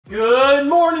Good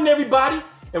morning, everybody,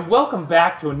 and welcome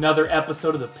back to another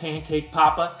episode of the Pancake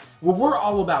Papa, where we're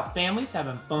all about families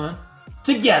having fun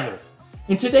together.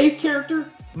 And today's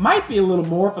character might be a little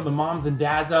more for the moms and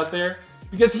dads out there,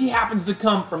 because he happens to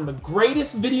come from the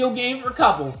greatest video game for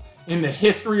couples in the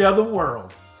history of the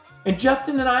world. And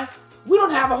Justin and I, we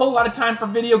don't have a whole lot of time for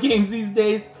video games these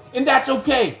days, and that's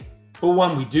okay. But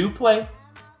when we do play,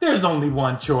 there's only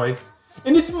one choice,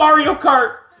 and it's Mario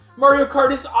Kart. Mario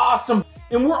Kart is awesome,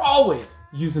 and we're always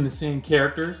using the same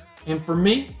characters. And for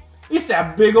me, it's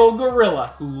that big old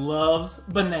gorilla who loves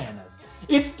bananas.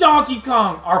 It's Donkey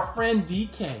Kong, our friend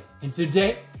DK, and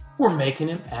today we're making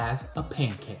him as a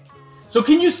pancake. So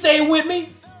can you say it with me?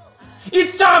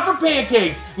 It's time for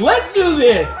pancakes. Let's do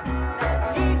this.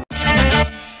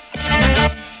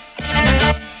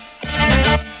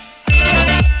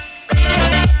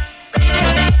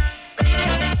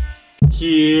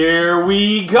 Here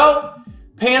we go.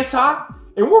 Pants hot,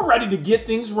 and we're ready to get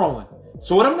things rolling.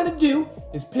 So what I'm gonna do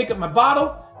is pick up my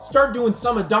bottle, start doing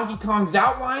some of Donkey Kong's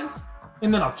outlines,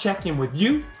 and then I'll check in with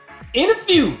you in a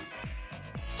few.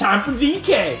 It's time for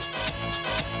DK.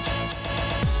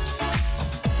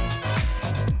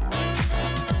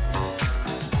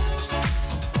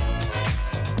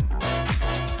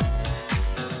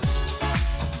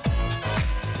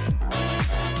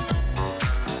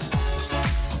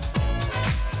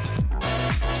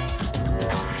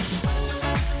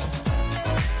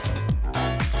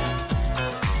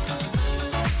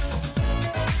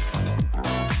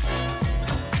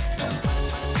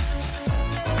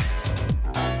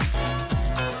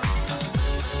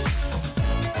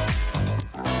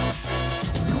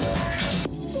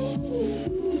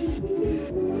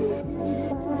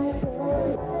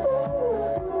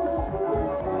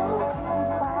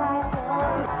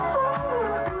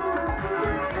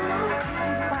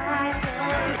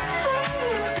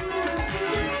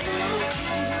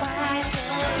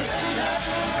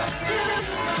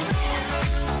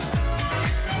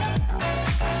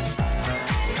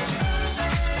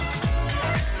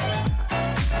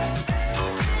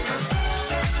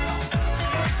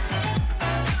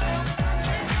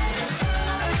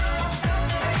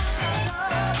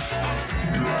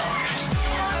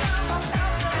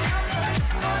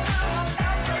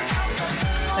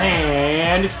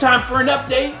 And it's time for an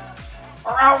update.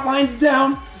 Our outline's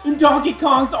down, and Donkey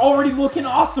Kong's already looking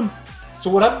awesome.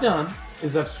 So what I've done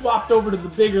is I've swapped over to the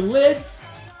bigger lid.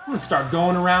 I'm gonna start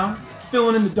going around,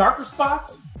 filling in the darker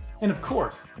spots. And of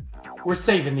course, we're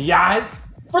saving the eyes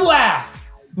for last.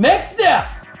 Next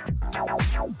steps.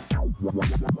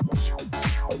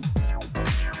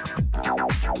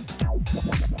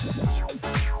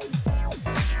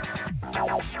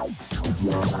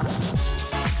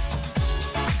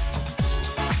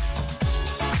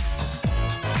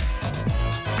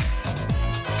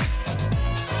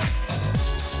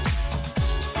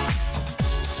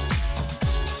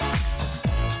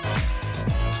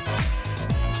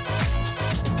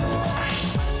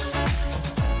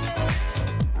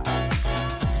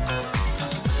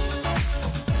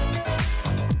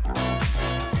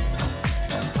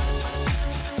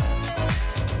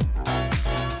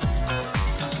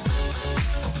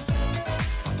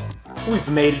 We've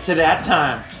made it to that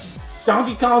time.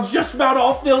 Donkey Kong's just about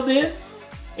all filled in,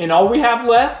 and all we have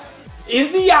left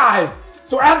is the eyes.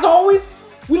 So as always,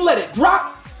 we let it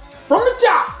drop from the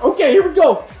top. Okay, here we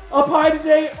go. Up high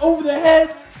today, over the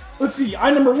head. Let's see,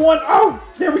 eye number one. Oh,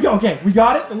 there we go. Okay, we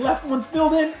got it. The left one's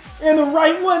filled in, and the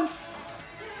right one.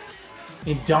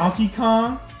 And Donkey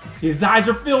Kong, his eyes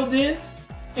are filled in,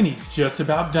 and he's just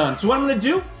about done. So what I'm gonna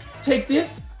do, take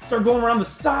this, start going around the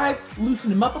sides, loosen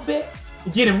him up a bit,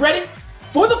 and get him ready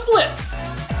for the flip.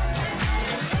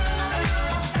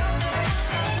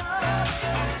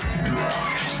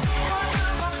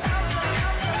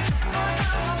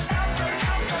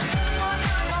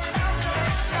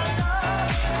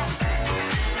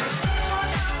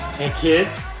 And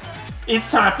kids, it's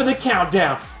time for the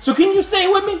countdown. So can you say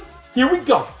it with me? Here we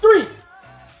go. 3,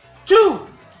 2,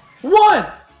 1.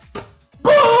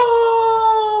 Boom!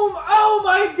 Oh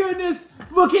my goodness.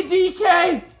 Look at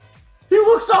DK. He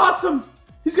looks awesome.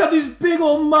 He's got these big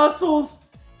old muscles.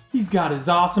 He's got his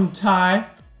awesome tie.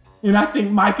 And I think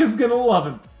Micah's gonna love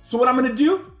him. So what I'm gonna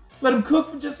do, let him cook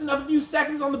for just another few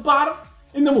seconds on the bottom,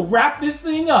 and then we'll wrap this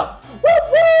thing up.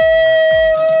 Woo-woo!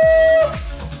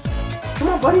 Come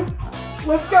on, buddy.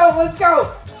 Let's go, let's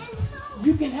go.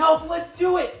 You can help, let's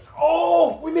do it.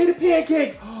 Oh, we made a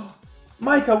pancake.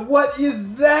 Micah, what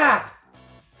is that?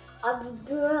 A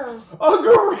gorilla. A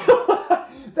gorilla!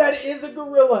 That is a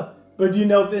gorilla. But do you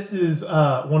know this is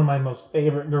one of my most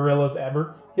favorite gorillas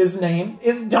ever? His name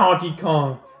is Donkey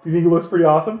Kong. You think it looks pretty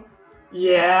awesome?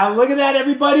 Yeah, look at that,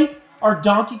 everybody. Our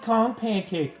Donkey Kong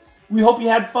pancake. We hope you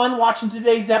had fun watching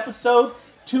today's episode.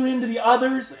 Tune into the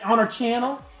others on our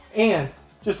channel. And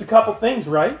just a couple things,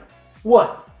 right?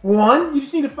 What? One, you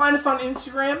just need to find us on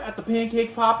Instagram at the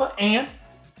Pancake Papa and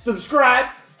subscribe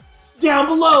down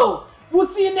below. We'll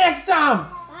see you next time.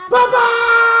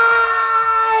 Bye-bye!